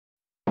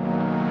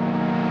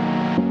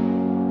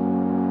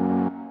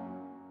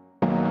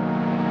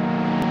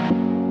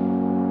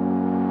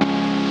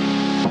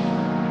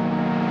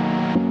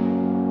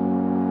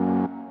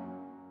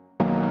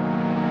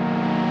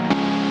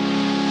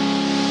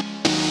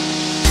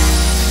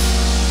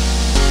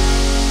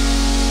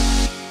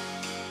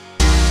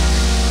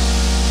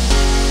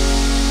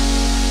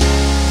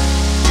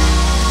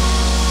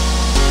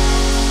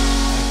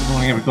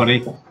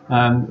everybody.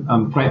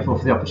 I'm grateful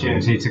for the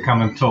opportunity to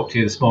come and talk to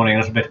you this morning a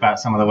little bit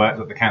about some of the work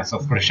that the Council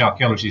for British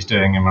Archaeology is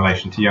doing in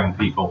relation to young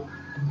people.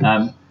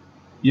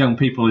 Young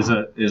people is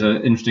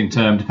an interesting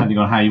term depending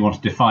on how you want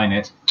to define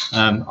it.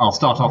 I'll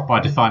start off by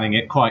defining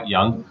it quite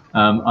young,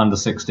 under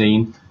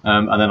 16,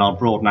 and then I'll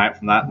broaden out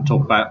from that and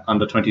talk about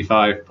under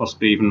 25,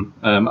 possibly even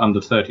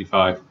under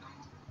 35.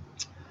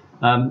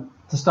 To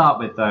start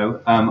with,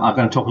 though, I'm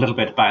going to talk a little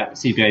bit about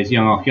CBA's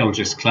Young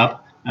Archaeologists Club,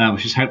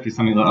 which is hopefully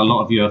something that a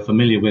lot of you are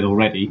familiar with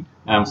already,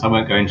 so I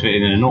won't go into it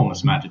in an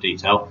enormous amount of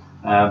detail,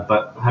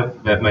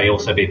 but there may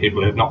also be people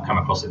who have not come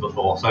across it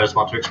before, so I just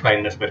want to explain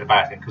a little bit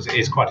about it, because it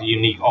is quite a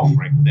unique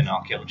offering within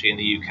archaeology in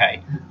the UK,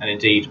 and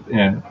indeed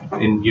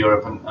in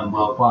Europe and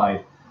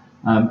worldwide.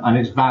 And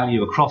its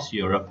value across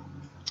Europe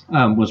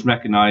was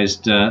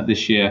recognised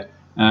this year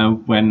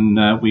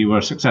when we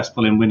were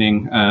successful in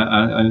winning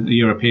a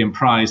European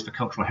prize for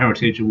cultural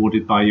heritage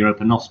awarded by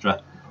Europa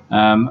Nostra.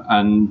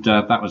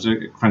 That was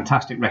a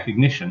fantastic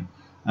recognition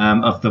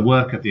of the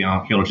work of the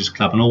Archaeologists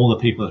Club and all the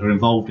people that are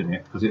involved in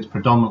it, because it's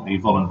predominantly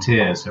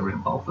volunteers who are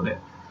involved with it.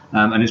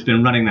 And it's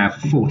been running now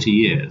for 40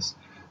 years,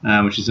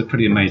 which is a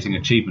pretty amazing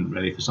achievement,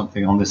 really, for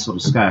something on this sort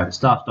of scale. It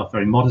started off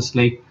very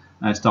modestly.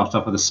 It started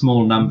off with a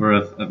small number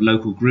of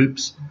local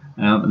groups,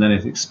 and then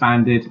it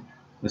expanded.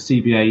 The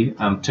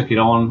CBA took it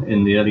on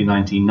in the early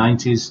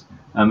 1990s,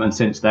 and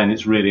since then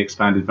it's really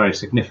expanded very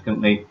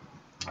significantly.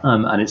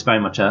 And it's very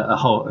much a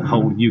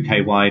whole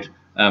UK-wide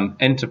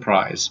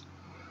enterprise.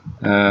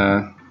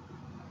 There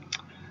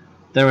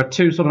are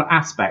two sort of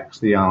aspects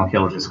to the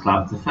Archaeologists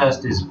Club. The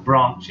first is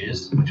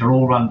branches, which are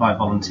all run by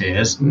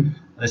volunteers.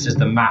 This is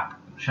the map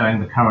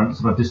showing the current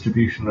sort of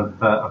distribution of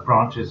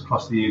branches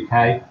across the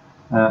UK.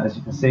 As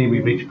you can see, we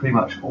reach pretty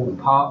much all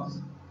parts.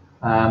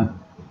 There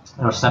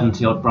are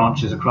 70-odd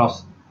branches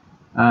across.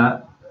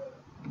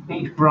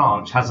 Each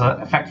branch has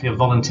effectively a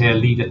volunteer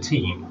leader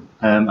team.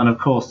 And of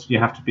course, you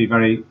have to be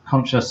very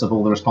conscious of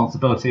all the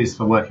responsibilities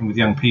for working with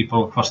young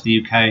people across the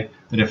UK,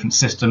 the different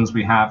systems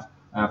we have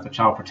for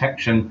child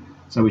protection.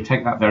 So we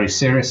take that very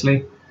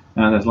seriously.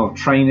 There's a lot of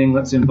training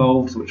that's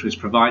involved, which was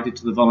provided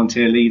to the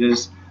volunteer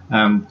leaders.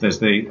 There's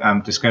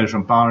the disclosure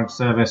and barring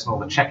service and all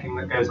the checking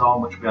that goes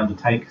on, which we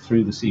undertake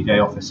through the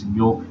CBA office in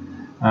York.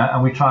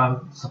 And we try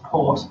and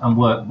support and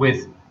work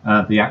with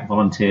the ACT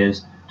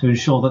volunteers to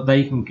ensure that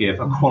they can give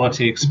a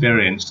quality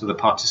experience to the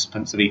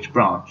participants of each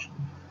branch.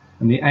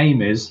 And the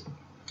aim is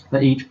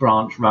that each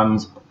branch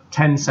runs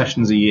 10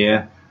 sessions a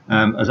year,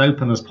 as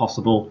open as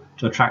possible,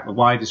 to attract the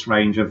widest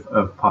range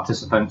of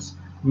participants,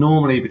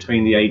 normally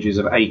between the ages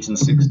of 8 and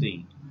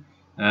 16.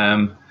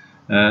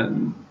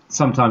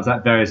 Sometimes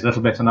that varies a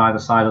little bit on either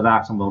side of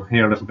that, and we'll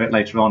hear a little bit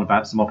later on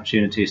about some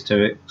opportunities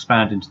to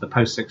expand into the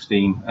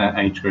post-16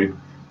 age group.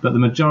 But the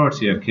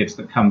majority of kids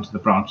that come to the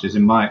branches,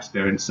 in my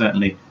experience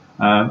certainly,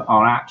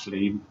 are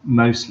actually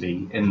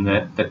mostly in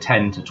the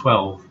 10 to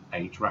 12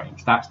 age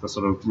range. That's the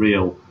sort of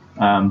real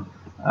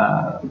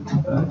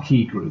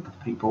key group of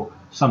people.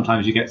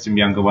 Sometimes you get some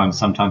younger ones,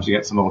 sometimes you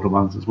get some older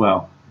ones as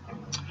well.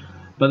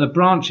 But the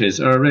branches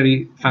are a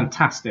really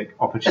fantastic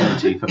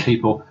opportunity for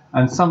people,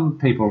 and some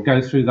people go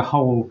through the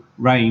whole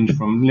range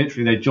from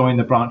literally they join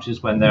the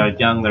branches when they're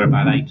young, they're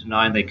about 8 to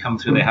 9, they come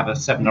through, they have a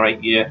 7 or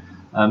 8 year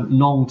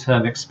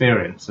long-term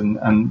experience and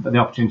the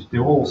opportunity to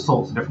do all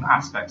sorts of different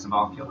aspects of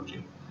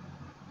archaeology.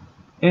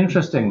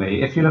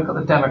 Interestingly, if you look at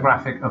the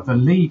demographic of the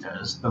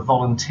leaders, the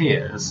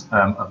volunteers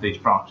of these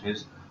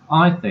branches,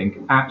 I think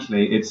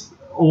actually it's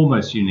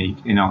almost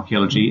unique in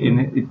archaeology in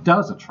it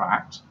does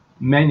attract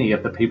many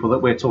of the people that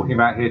we're talking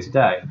about here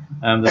today,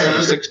 the sort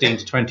of 16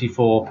 to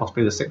 24,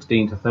 possibly the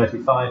 16 to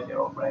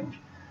 35-year-old range.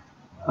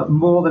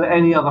 More than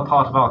any other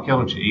part of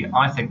archaeology,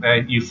 I think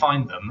you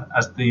find them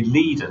as the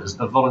leaders,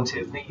 the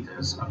volunteer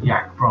leaders of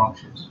YAC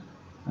branches.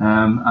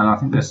 And I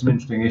think there's some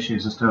interesting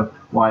issues as to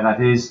why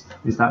that is.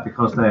 Is that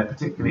because they're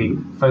particularly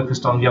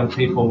focused on young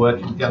people,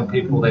 working with young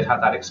people, they've had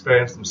that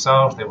experience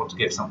themselves, they want to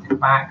give something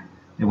back,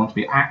 they want to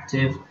be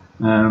active,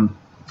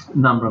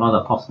 number of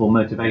other possible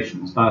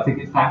motivations. But I think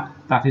it's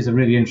that is a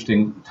really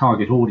interesting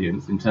target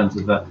audience in terms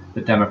of the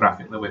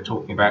demographic that we're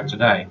talking about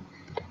today.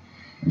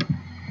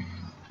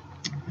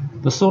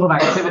 The sort of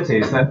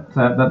activities that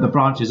the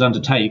branches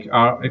undertake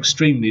are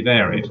extremely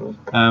varied.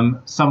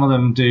 Some of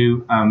them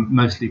do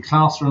mostly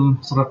classroom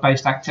sort of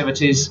based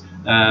activities.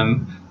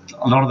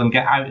 A lot of them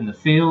get out in the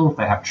field,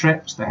 they have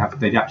trips, they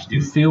actually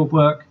do field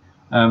work.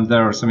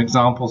 There are some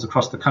examples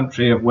across the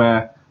country of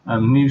where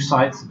new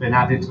sites have been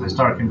added to the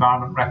historic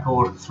environment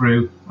record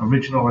through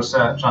original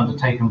research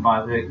undertaken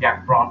by the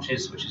YAC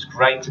branches, which is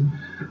great.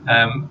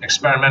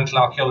 Experimental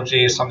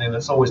archaeology is something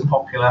that's always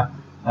popular.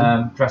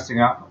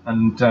 Dressing up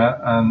and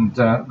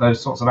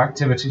those sorts of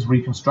activities,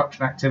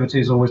 reconstruction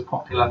activities, always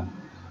popular.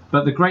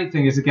 But the great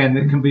thing is, again,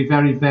 that it can be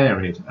very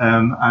varied.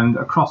 And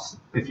across,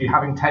 if you're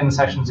having 10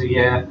 sessions a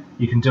year,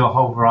 you can do a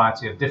whole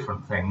variety of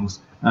different things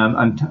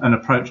and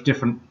approach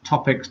different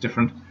topics,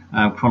 different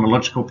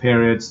chronological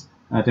periods,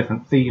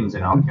 different themes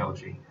in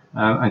archaeology,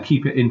 and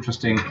keep it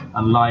interesting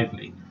and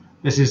lively.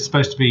 This is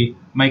supposed to be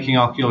making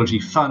archaeology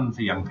fun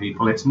for young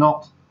people. It's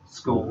not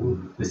school.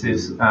 This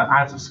is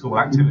out of school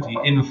activity,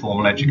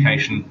 informal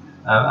education,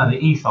 and the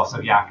ethos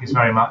of YAC is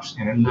very much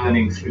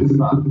learning through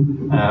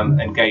fun,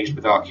 engaged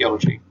with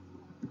archaeology.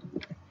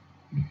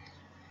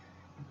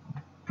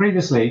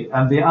 Previously,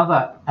 the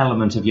other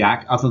element of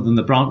YAC, other than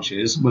the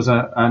branches, was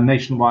a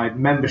nationwide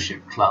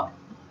membership club.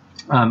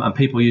 And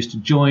people used to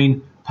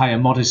join, pay a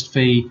modest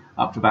fee,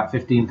 up to about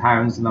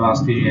 £15 in the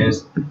last few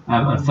years.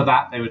 And for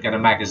that, they would get a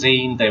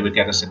magazine, they would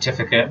get a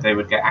certificate, they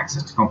would get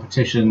access to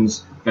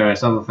competitions,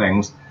 various other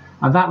things.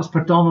 And that was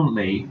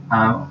predominantly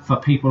for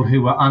people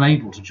who were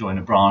unable to join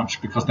a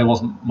branch because there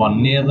wasn't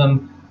one near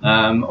them,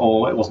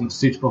 or it wasn't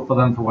suitable for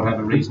them for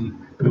whatever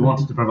reason. We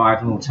wanted to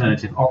provide an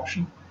alternative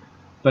option.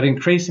 But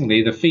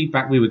increasingly, the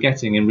feedback we were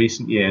getting in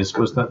recent years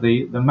was that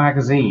the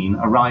magazine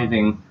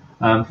arriving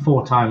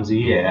 4 times a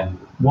year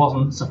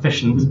wasn't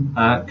sufficient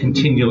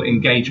continual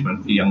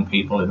engagement for young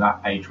people in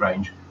that age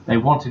range. They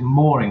wanted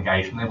more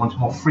engagement, they wanted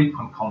more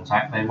frequent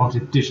contact, they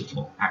wanted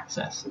digital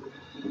access.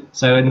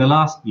 So in the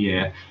last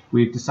year,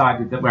 we've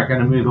decided that we're going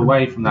to move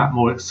away from that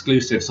more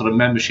exclusive sort of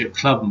membership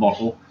club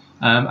model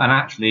and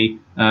actually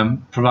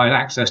provide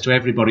access to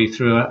everybody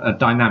through a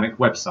dynamic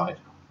website.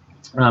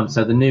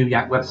 So the new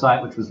YAC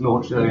website, which was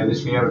launched earlier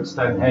this year at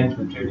Stonehenge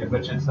with Julia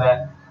Richards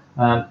there,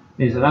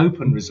 is an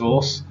open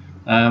resource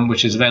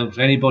which is available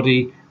to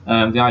anybody.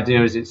 The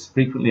idea is it's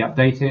frequently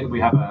updated.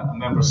 We have a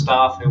member of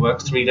staff who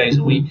works 3 days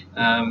a week,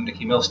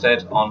 Nikki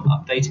Milstead, on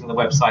updating the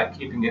website,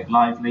 keeping it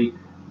lively,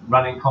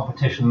 running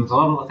competitions, a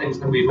lot of the things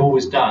that we've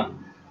always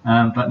done,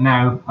 but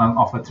now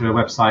offered through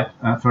a website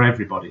for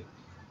everybody.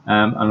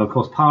 And of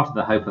course, part of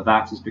the hope of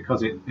that is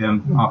because it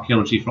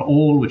archaeology for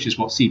all, which is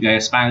what CBA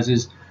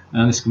espouses.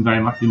 This can very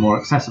much be more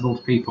accessible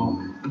to people,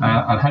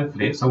 and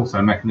hopefully it's also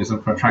a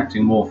mechanism for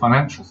attracting more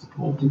financial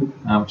support,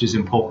 which is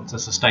important to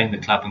sustain the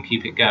club and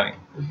keep it going.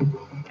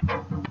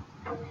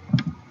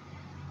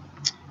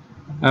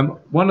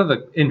 One of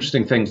the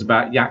interesting things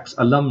about YAC's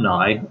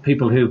alumni,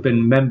 people who've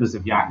been members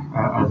of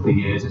YAC over the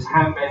years, is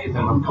how many of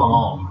them have gone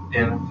on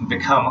and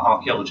become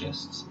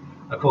archaeologists.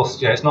 Of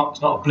course, it's not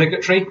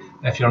obligatory.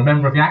 If you're a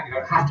member of YAC, you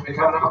don't have to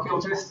become an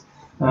archaeologist.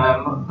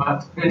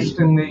 But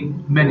interestingly,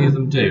 many of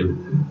them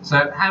do.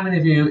 So how many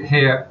of you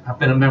here have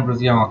been a member of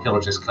the Young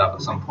Archaeologists Club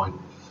at some point?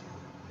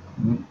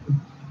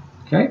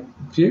 Okay,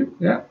 a few,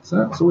 yeah, so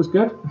that's always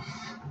good.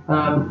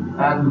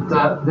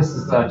 This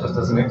is just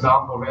as an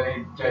example,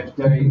 really. James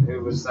Day,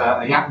 who was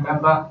a YAC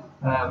member,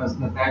 has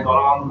now gone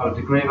on, got a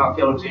degree in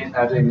archaeology, is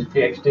now doing his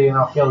PhD in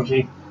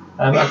archaeology.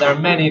 And there are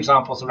many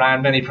examples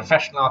around, many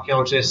professional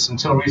archaeologists.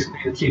 Until recently,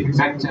 the Chief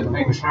Executive of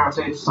English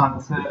Heritage, Simon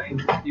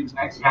Thurley, he was an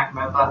ex-YAC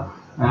member,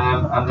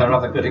 and there are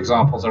other good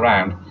examples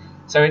around.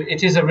 So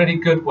it is a really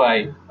good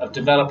way of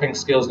developing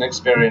skills and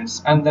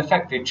experience and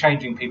effectively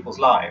changing people's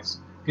lives,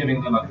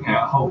 giving them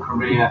a whole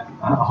career,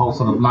 a whole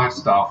sort of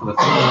lifestyle for the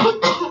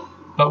future.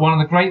 But one of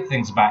the great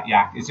things about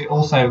YAC is it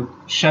also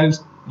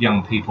shows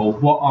young people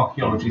what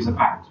archaeology is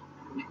about.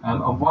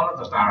 And one of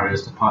the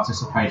barriers to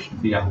participation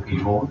for young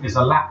people is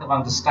a lack of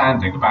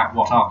understanding about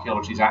what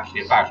archaeology is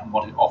actually about and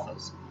what it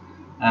offers.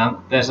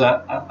 There's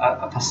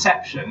a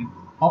perception,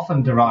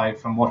 often derived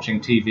from watching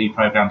TV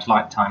programs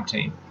like Time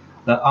Team,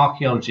 that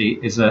archaeology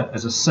is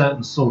a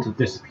certain sort of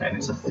discipline.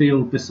 It's a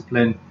field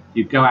discipline.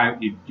 You go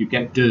out, you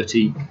get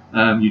dirty,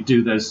 you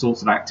do those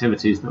sorts of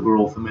activities that we're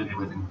all familiar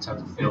with in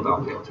terms of field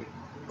archaeology.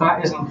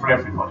 That isn't for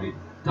everybody.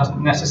 It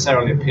doesn't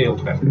necessarily appeal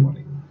to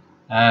everybody.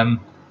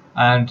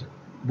 And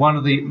one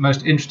of the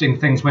most interesting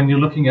things when you're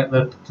looking at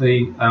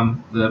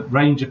the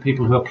range of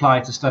people who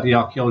apply to study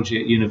archaeology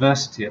at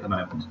university at the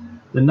moment,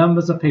 the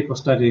numbers of people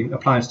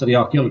applying to study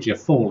archaeology are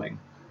falling.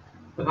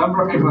 The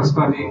number of people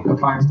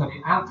applying to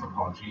study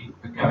anthropology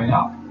are going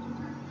up.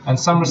 And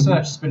some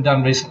research has been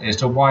done recently as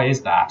to why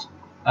is that.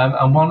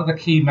 And one of the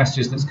key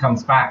messages that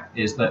comes back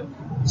is that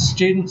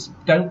students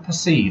don't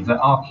perceive that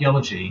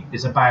archaeology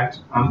is about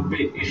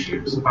big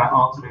issues, about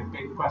answering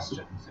big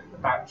questions,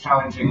 about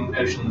challenging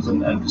notions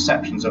and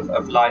perceptions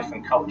of life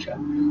and culture.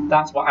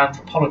 That's what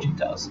anthropology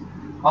does.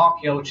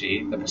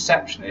 Archaeology, the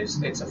perception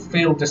is it's a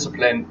field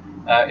discipline,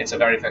 it's a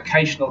very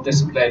vocational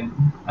discipline,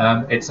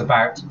 it's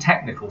about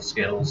technical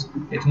skills,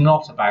 it's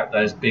not about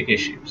those big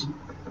issues.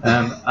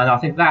 And I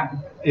think that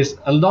is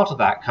a lot of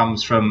that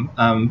comes from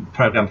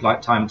programs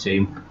like Time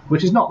Team,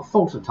 which is not the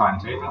fault of Time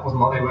Team, that wasn't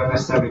what they were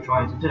necessarily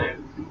trying to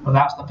do, but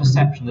that's the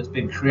perception that's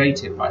been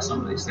created by some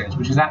of these things,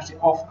 which is actually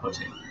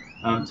off-putting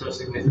to a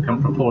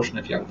significant proportion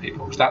of young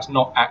people, because that's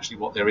not actually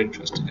what they're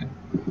interested in.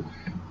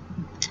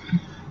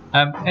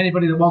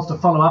 Anybody that wants to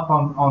follow up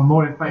on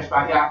more information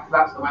about YAC,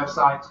 that's the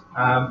website,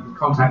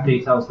 contact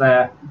details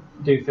there.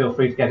 Do feel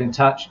free to get in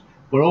touch.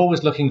 We're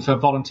always looking for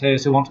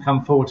volunteers who want to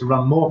come forward to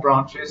run more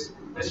branches.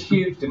 There's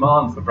huge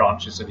demand for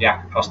branches of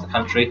YAC across the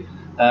country.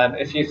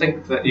 If you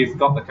think that you've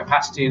got the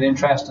capacity and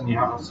interest and you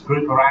have a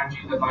group around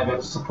you that might be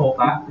able to support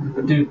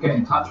that, do get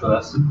in touch with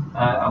us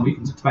and we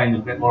can explain a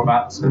bit more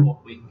about the support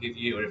we can give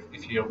you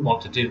if you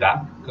want to do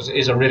that, because it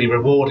is a really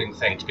rewarding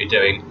thing to be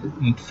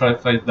doing for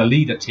the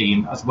leader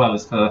team as well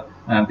as for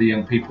the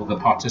young people, the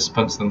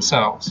participants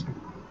themselves.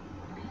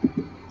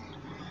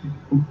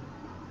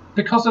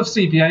 because of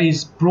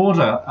CBA's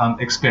broader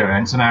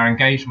experience and our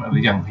engagement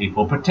with young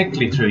people,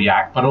 particularly through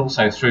YAC, but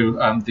also through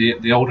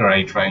the older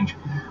age range,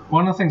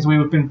 one of the things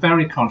we've been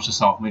very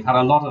conscious of, and we've had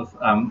a lot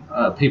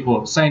of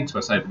people saying to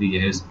us over the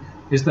years,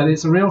 is that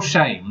it's a real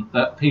shame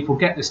that people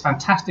get this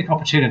fantastic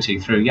opportunity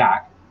through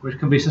YAC, which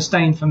can be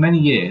sustained for many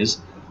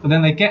years, but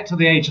then they get to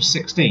the age of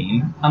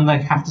 16 and they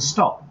have to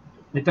stop.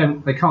 They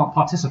can't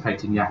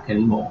participate in YAC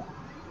anymore.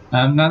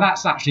 Now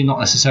that's actually not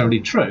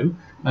necessarily true,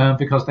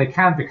 because they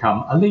can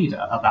become a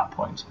leader at that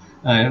point.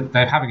 If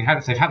they've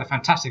had a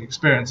fantastic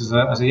experience as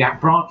a YAC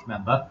branch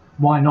member,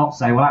 why not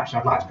say, well, actually,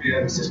 I'd like to be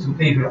an assistant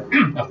leader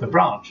of the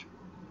branch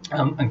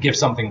and give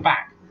something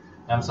back?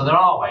 So there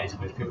are ways in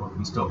which people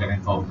can still get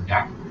involved with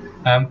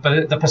YAC.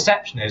 But the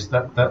perception is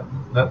that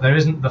there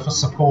isn't the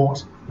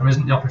support, there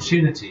isn't the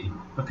opportunity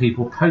for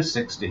people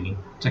post-16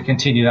 to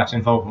continue that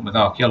involvement with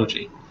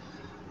archaeology.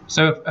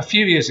 So a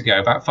few years ago,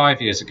 about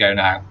 5 years ago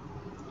now,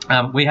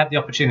 we had the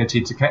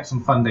opportunity to get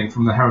some funding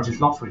from the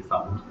Heritage Lottery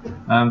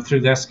Fund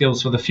through their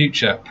Skills for the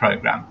Future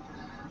programme.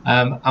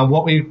 And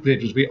what we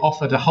did was we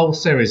offered a whole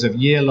series of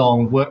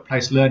year-long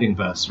workplace learning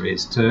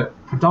bursaries to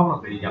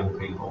predominantly young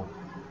people,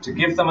 to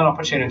give them an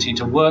opportunity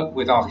to work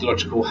with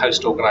archaeological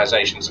host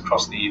organisations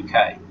across the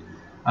UK.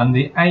 And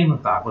the aim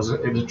of that was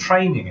it was a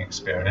training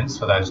experience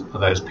for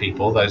those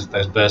people, those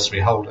bursary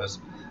holders.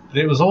 But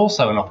it was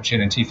also an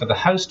opportunity for the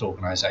host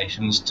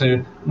organisations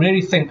to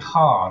really think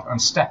hard and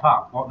step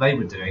up what they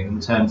were doing in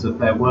terms of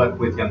their work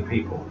with young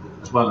people,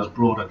 as well as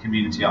broader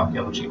community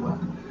archaeology work.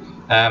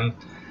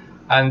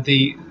 And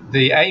the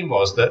aim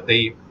was that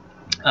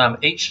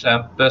each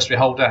bursary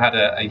holder had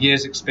a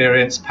year's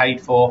experience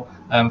paid for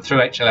through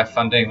HLF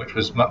funding, which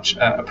was much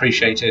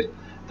appreciated.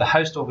 The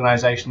host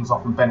organisations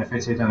often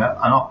benefited,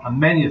 and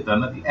many of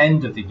them at the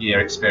end of the year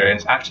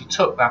experience actually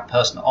took that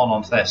person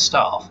onto their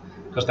staff,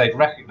 because they'd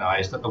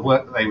recognised that the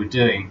work that they were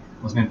doing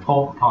was an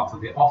important part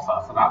of the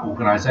offer for that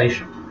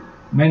organisation.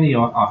 Many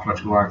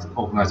archaeological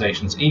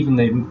organisations, even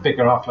the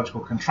bigger archaeological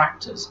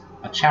contractors,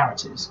 are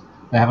charities.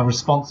 They have a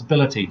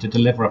responsibility to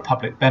deliver a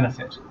public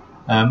benefit.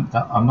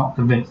 That I'm not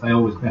convinced they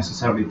always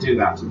necessarily do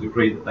that to the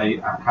degree that they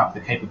have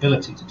the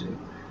capability to do.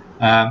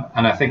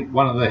 And I think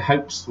one of the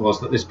hopes was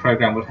that this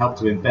programme would help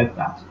to embed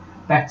that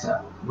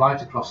better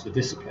right across the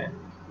discipline.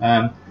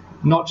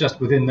 Not just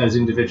within those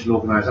individual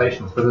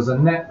organisations, but as a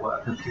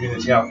network of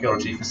community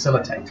archaeology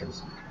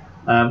facilitators.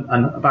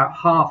 And about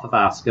half of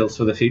our Skills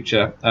for the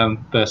Future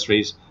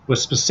bursaries were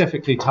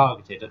specifically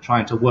targeted at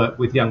trying to work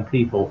with young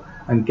people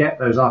and get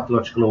those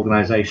archaeological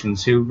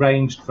organisations, who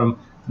ranged from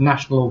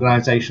national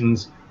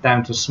organisations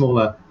down to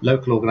smaller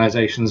local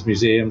organisations,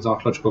 museums,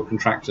 archaeological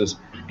contractors,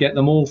 get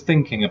them all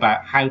thinking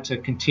about how to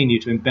continue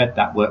to embed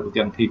that work with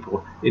young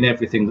people in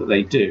everything that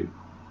they do.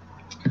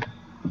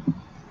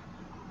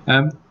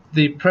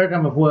 The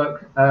programme of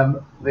work,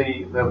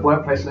 the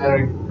Workplace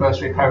Learning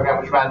Bursary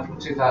Programme, which ran from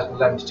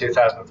 2011 to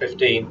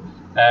 2015,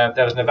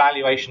 there was an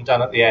evaluation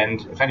done at the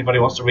end. If anybody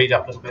wants to read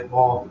up a little bit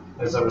more,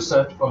 there's a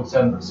research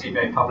bulletin that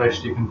CBA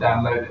published. You can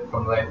download it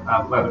from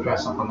the web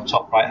address up on the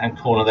top right-hand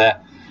corner there.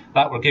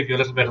 That will give you a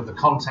little bit of the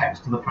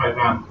context of the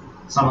programme,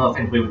 some of the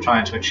things we were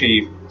trying to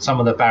achieve,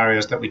 some of the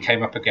barriers that we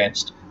came up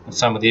against, and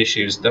some of the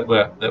issues that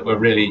were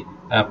really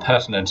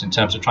pertinent in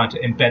terms of trying to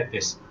embed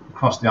this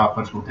across the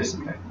archaeological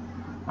discipline.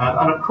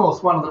 And of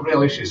course, one of the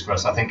real issues for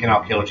us, I think, in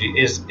archaeology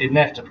is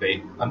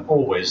inevitably and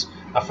always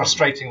a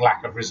frustrating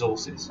lack of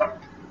resources.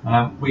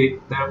 We're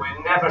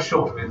never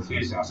short of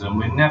enthusiasm,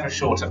 we're never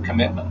short of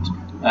commitment,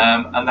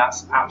 and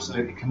that's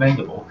absolutely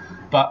commendable.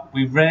 But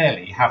we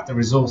rarely have the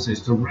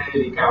resources to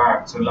really go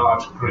out to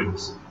large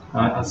groups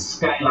and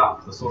scale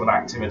up the sort of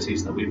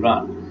activities that we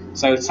run.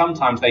 So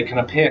sometimes they can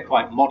appear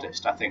quite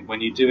modest, I think,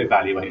 when you do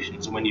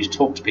evaluations and when you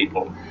talk to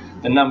people,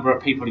 the number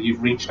of people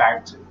you've reached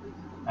out to.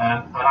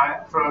 And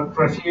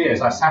for a few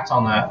years, I sat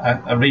on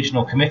a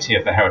regional committee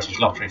of the Heritage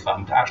Lottery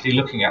Fund, actually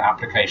looking at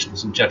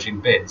applications and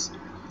judging bids.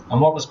 And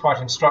what was quite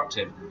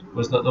instructive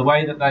was that the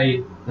way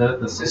that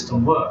the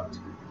system worked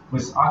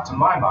was, to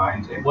my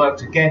mind, it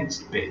worked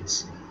against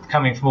bids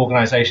coming from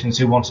organisations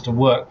who wanted to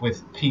work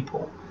with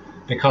people,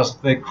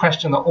 because the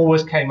question that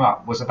always came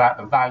up was about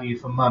the value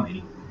for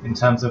money in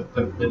terms of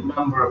the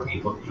number of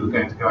people that you were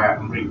going to go out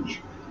and reach.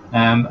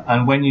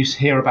 And when you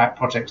hear about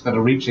projects that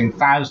are reaching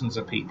thousands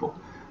of people,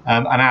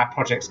 and our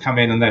projects come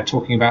in and they're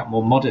talking about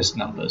more modest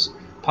numbers,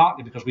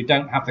 partly because we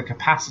don't have the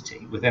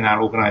capacity within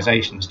our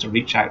organisations to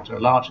reach out to a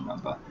larger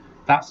number,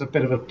 that's a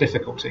bit of a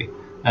difficulty.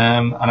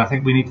 And I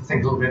think we need to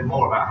think a little bit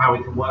more about how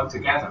we can work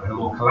together in a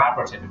more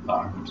collaborative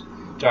environment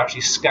to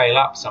actually scale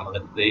up some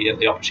of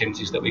the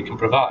opportunities that we can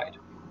provide.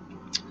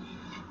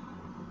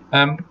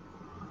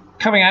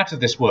 Coming out of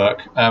this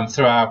work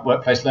through our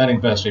Workplace Learning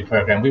Bursary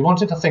Programme, we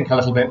wanted to think a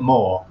little bit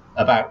more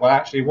about, well,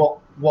 actually, what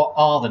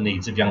are the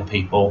needs of young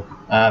people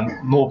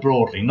more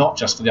broadly, not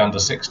just for the under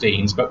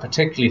 16s, but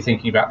particularly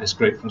thinking about this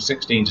group from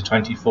 16 to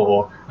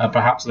 24, and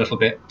perhaps a little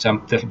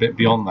bit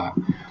beyond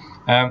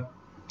that.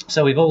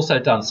 So we've also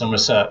done some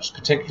research,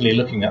 particularly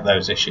looking at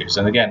those issues.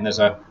 And again, there's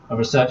a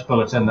research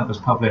bulletin that was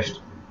published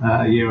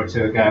a year or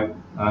two ago,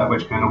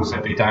 which can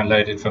also be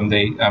downloaded from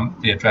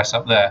the address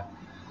up there.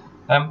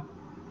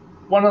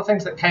 One of the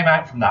things that came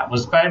out from that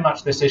was very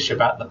much this issue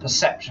about the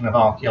perception of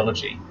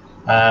archaeology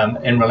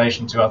in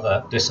relation to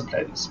other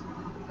disciplines.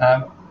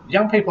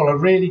 Young people are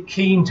really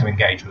keen to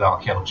engage with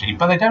archaeology,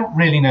 but they don't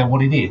really know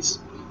what it is.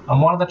 And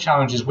one of the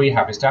challenges we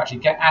have is to actually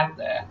get out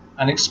there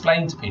and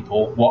explain to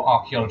people what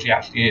archaeology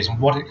actually is and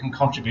what it can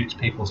contribute to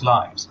people's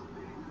lives.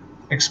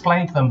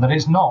 Explain to them that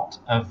it's not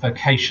a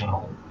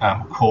vocational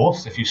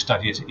course if you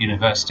study it at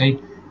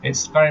university.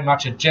 It's very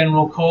much a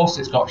general course.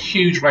 It's got a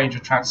huge range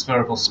of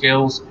transferable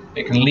skills.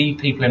 It can lead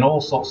people in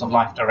all sorts of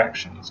life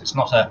directions. It's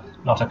not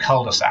a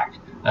cul-de-sac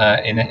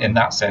in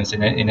that sense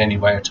in any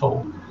way at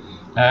all.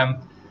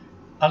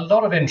 A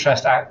lot of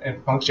interest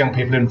amongst young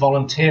people in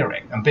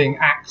volunteering and being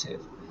active.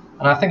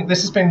 And I think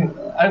this has been,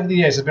 over the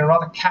years, has been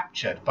rather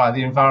captured by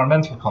the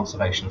environmental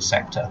conservation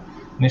sector.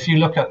 And if you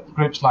look at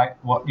groups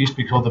like what used to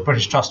be called the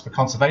British Trust for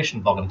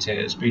Conservation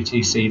Volunteers,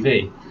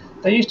 BTCV,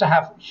 they used to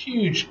have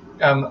huge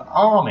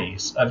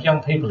armies of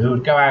young people who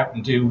would go out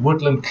and do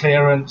woodland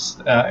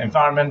clearance,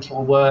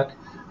 environmental work,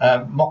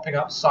 mopping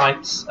up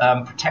sites,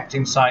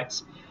 protecting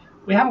sites.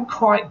 We haven't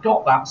quite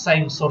got that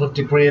same sort of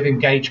degree of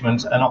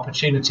engagement and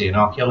opportunity in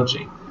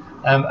archaeology.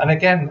 And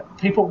again,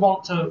 people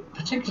want to,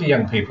 particularly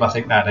young people, I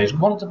think nowadays,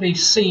 want to be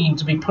seen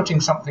to be putting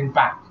something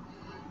back.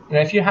 You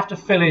know, if you have to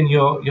fill in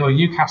your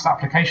UCAS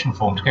application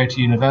form to go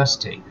to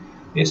university,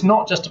 it's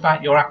not just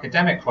about your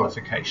academic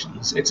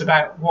qualifications. It's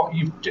about what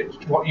you've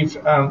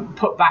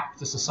put back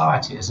to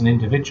society as an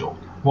individual,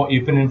 what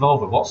you've been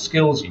involved with, what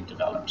skills you've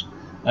developed.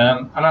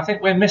 And I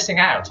think we're missing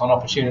out on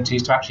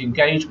opportunities to actually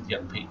engage with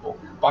young people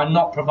by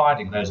not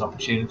providing those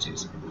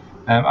opportunities.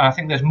 And I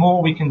think there's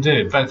more we can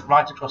do, both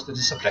right across the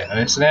discipline, and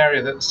it's an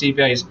area that the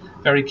CBA is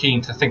very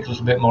keen to think a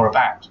little bit more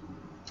about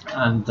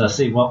and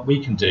see what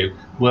we can do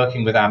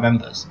working with our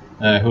members,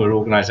 who are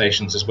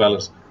organisations as well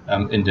as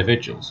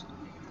individuals.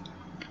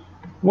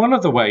 One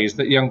of the ways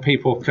that young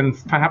people can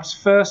perhaps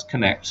first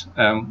connect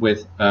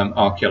with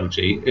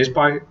archaeology is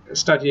by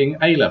studying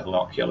A-level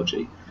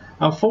archaeology.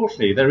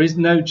 Unfortunately, there is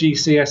no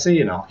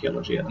GCSE in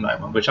archaeology at the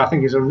moment, which I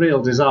think is a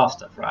real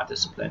disaster for our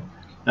discipline.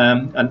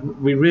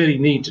 And we really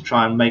need to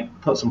try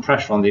and put some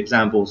pressure on the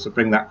exam boards to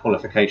bring that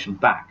qualification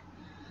back.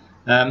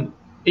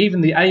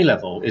 Even the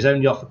A-level is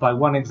only offered by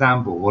one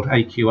exam board,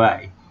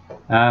 AQA,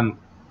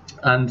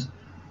 and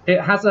it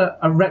has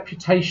a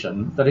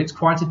reputation that it's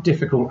quite a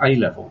difficult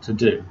A-level to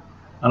do.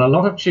 And a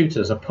lot of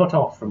tutors are put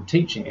off from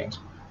teaching it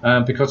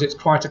because it's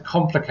quite a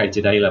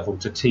complicated A-level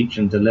to teach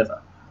and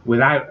deliver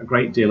without a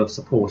great deal of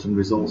support and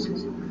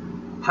resources.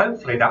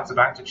 Hopefully that's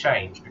about to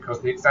change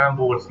because the exam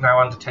board is now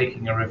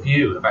undertaking a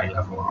review of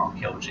A-level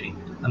archaeology,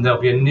 and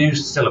there'll be a new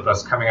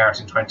syllabus coming out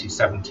in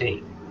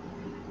 2017.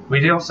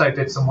 We also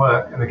did some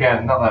work, and again,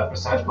 another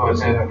research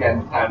bulletin,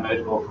 again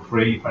downloadable for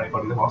free for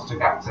anybody that wants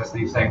to access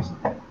these things,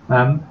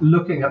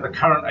 looking at the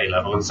current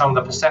A-level and some of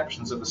the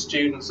perceptions of the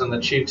students and the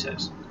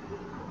tutors.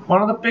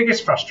 One of the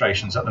biggest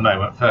frustrations at the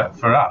moment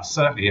for us,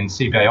 certainly in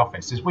CBA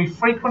office, is we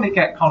frequently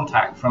get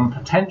contact from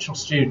potential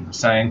students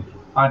saying,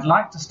 I'd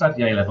like to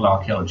study A-level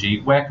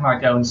archaeology, where can I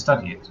go and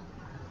study it?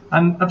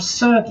 And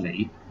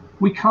absurdly,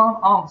 we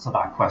can't answer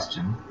that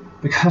question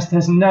because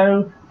there's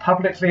no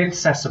publicly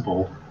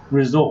accessible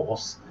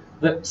resource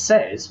that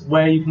says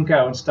where you can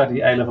go and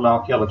study A-level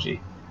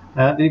archaeology.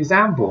 The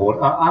exam board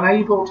are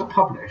unable to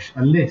publish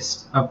a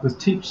list of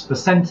the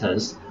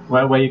centres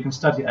where you can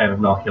study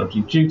A-level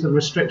archaeology due to the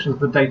restrictions of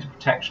the Data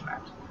Protection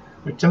Act,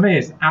 which to me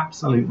is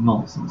absolute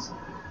nonsense.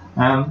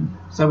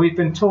 So we've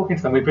been talking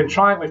to them. We've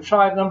tried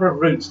a number of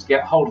routes to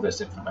get hold of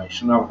this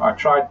information. I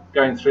tried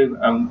going through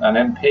an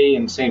MP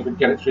and seeing if we could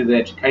get it through the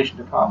education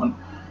department.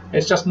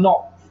 It's just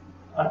not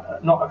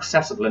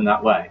accessible in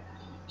that way.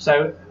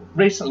 So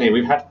recently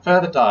we've had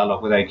further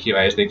dialogue with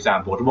AQA as the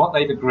exam board, and what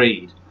they've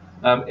agreed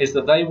is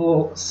that they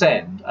will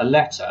send a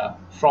letter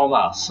from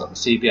us at the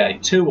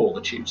CBA to all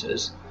the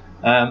tutors,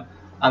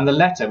 and the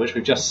letter which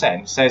we've just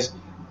sent says,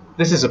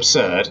 this is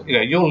absurd,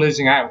 you're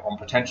losing out on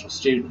potential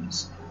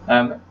students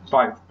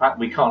by the fact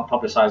we can't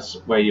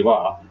publicise where you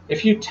are.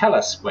 If you tell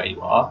us where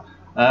you are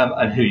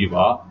and who you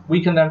are,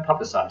 we can then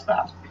publicise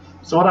that.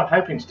 So what I'm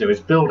hoping to do is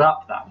build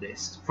up that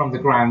list from the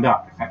ground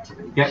up,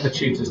 effectively, get the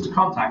tutors to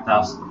contact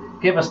us,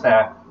 they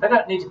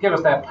don't need to give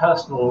us their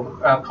personal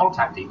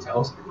contact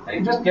details, they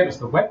can just give us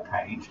the web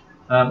page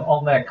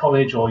on their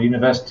college or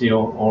university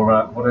or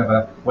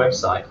whatever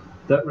website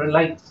that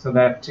relates to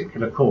their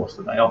particular course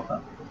that they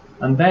offer.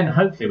 And then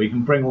hopefully we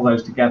can bring all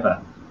those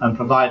together and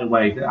provide a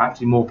way that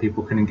actually more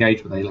people can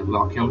engage with A-level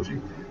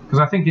archaeology. Because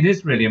I think it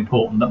is really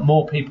important that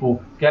more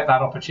people get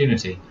that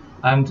opportunity.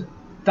 And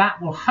that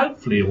will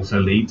hopefully also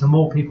lead to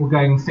more people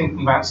going and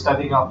thinking about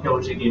studying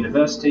archaeology at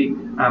university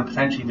and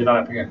potentially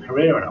developing a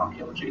career in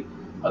archaeology.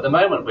 At the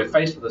moment, we're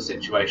faced with a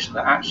situation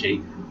that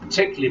actually,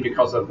 particularly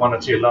because of one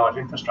or two large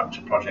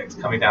infrastructure projects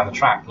coming down the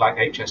track, like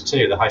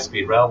HS2, the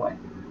high-speed railway,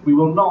 we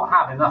will not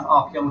have enough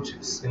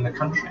archaeologists in the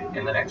country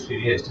in the next few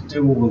years to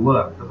do all the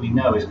work that we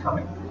know is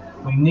coming.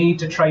 We need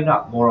to train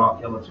up more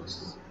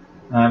archaeologists.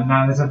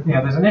 Now there's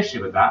an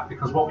issue with that,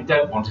 because what we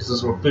don't want is a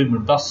sort of boom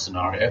and bust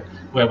scenario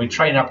where we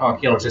train up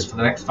archaeologists for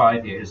the next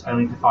 5 years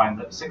only to find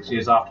that 6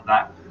 years after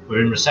that we're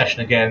in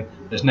recession again,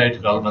 there's no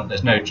development,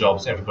 there's no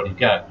jobs, everybody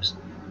goes.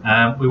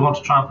 We want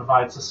to try and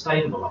provide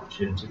sustainable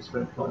opportunities for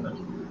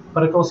employment.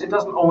 But of course it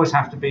doesn't always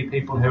have to be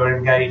people who are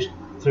engaged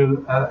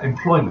through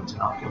employment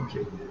in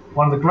archaeology.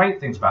 One of the great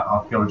things about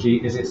archaeology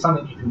is it's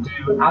something you can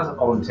do as a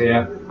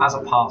volunteer, as a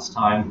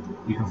pastime.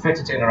 You can fit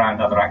it in around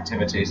other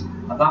activities,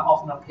 and that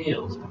often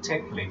appeals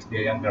particularly to the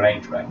younger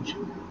age range.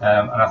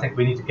 And I think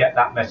we need to get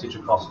that message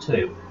across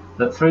too,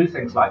 that through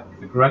things like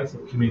the growth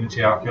of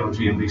community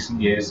archaeology in recent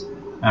years,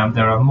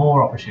 there are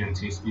more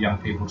opportunities for young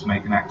people to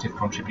make an active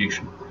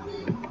contribution.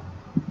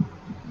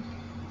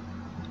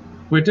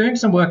 We're doing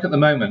some work at the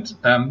moment,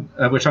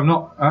 which I'm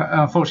not,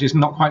 unfortunately, is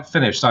not quite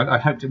finished. I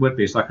hoped it would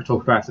be, so I could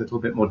talk about it in a little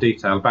bit more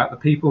detail, about the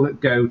people that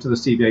go to the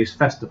CBA's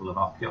Festival of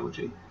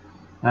Archaeology.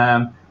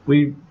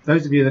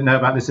 Those of you that know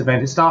about this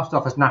event, it started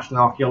off as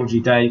National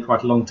Archaeology Day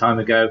quite a long time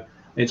ago.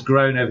 It's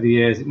grown over the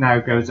years. It now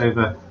goes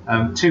over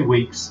 2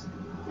 weeks,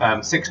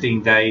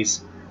 16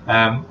 days,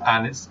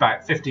 and it's about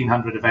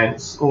 1,500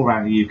 events all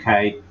around the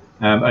UK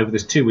over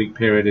this 2-week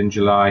period in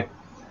July.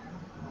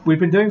 We've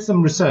been doing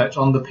some research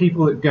on the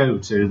people that go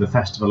to the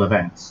festival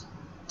events,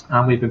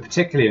 and we've been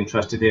particularly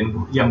interested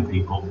in young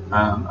people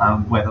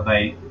and whether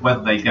they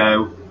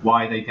go,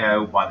 why they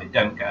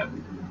don't go.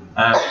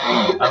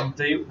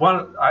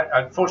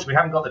 Unfortunately, we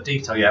haven't got the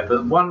detail yet,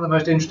 but one of the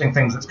most interesting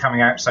things that's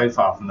coming out so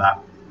far from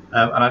that,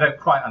 and I don't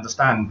quite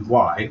understand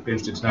why, I'd be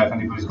interested to know if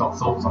anybody's got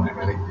thoughts on it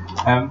really,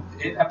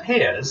 it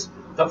appears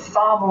that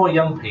far more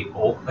young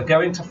people are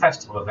going to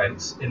festival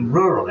events in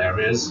rural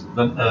areas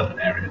than urban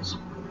areas.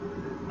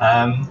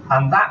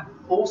 And that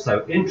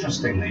also,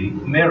 interestingly,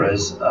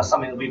 mirrors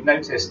something that we've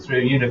noticed through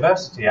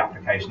university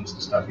applications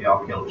to study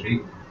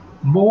archaeology.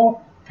 More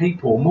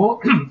people,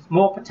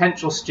 more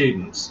potential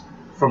students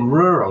from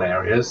rural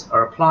areas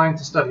are applying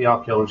to study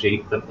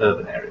archaeology than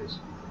urban areas.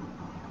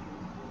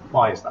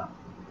 Why is that?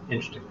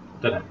 Interesting.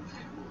 Don't know.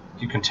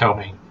 You can tell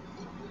me.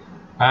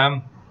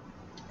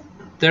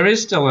 There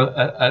is still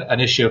an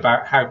issue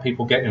about how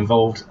people get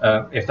involved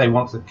if they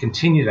want to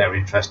continue their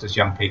interest as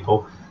young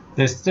people.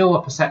 There's still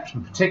a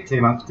perception, particularly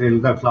amongst the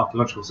local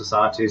archaeological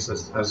societies,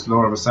 as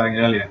Laura was saying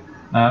earlier,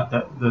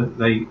 that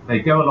they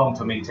go along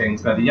to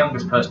meetings, they're the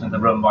youngest person in the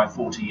room by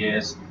 40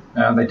 years,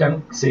 they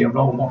don't see a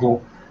role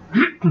model,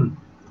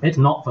 it's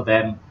not for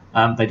them,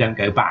 they don't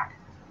go back.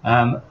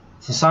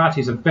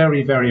 Societies are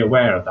very, very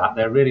aware of that.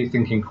 They're really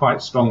thinking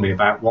quite strongly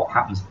about what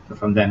happens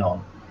from then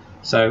on.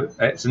 So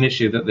it's an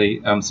issue that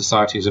the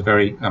societies are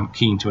very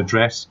keen to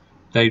address.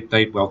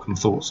 They'd welcome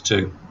thoughts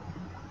too.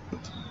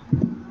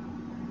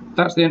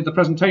 That's the end of the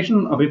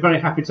presentation. I'll be very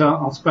happy to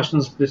answer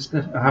questions,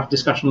 have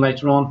discussion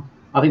later on.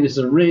 I think this is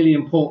a really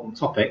important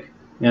topic.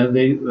 You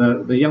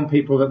know, the young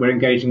people that we're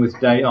engaging with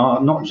today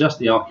are not just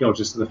the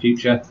archaeologists of the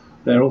future,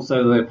 they're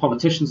also the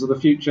politicians of the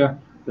future,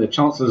 the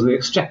chancellors of the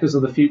exchequers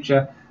of the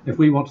future. If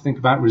we want to think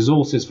about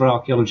resources for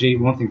archaeology,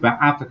 we want to think about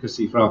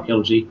advocacy for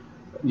archaeology,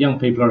 young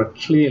people are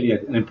clearly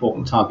an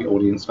important target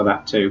audience for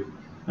that too.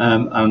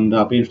 And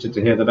I'll be interested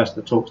to hear the rest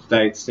of the talks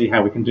today to see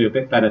how we can do a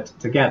bit better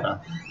together.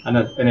 And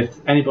if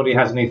anybody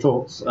has any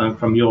thoughts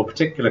from your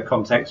particular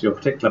context, your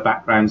particular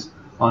backgrounds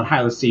on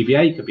how the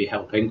CBA could be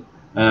helping,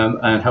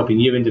 and helping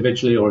you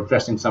individually or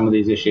addressing some of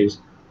these issues,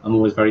 I'm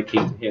always very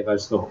keen to hear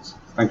those thoughts.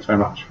 Thanks very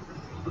much.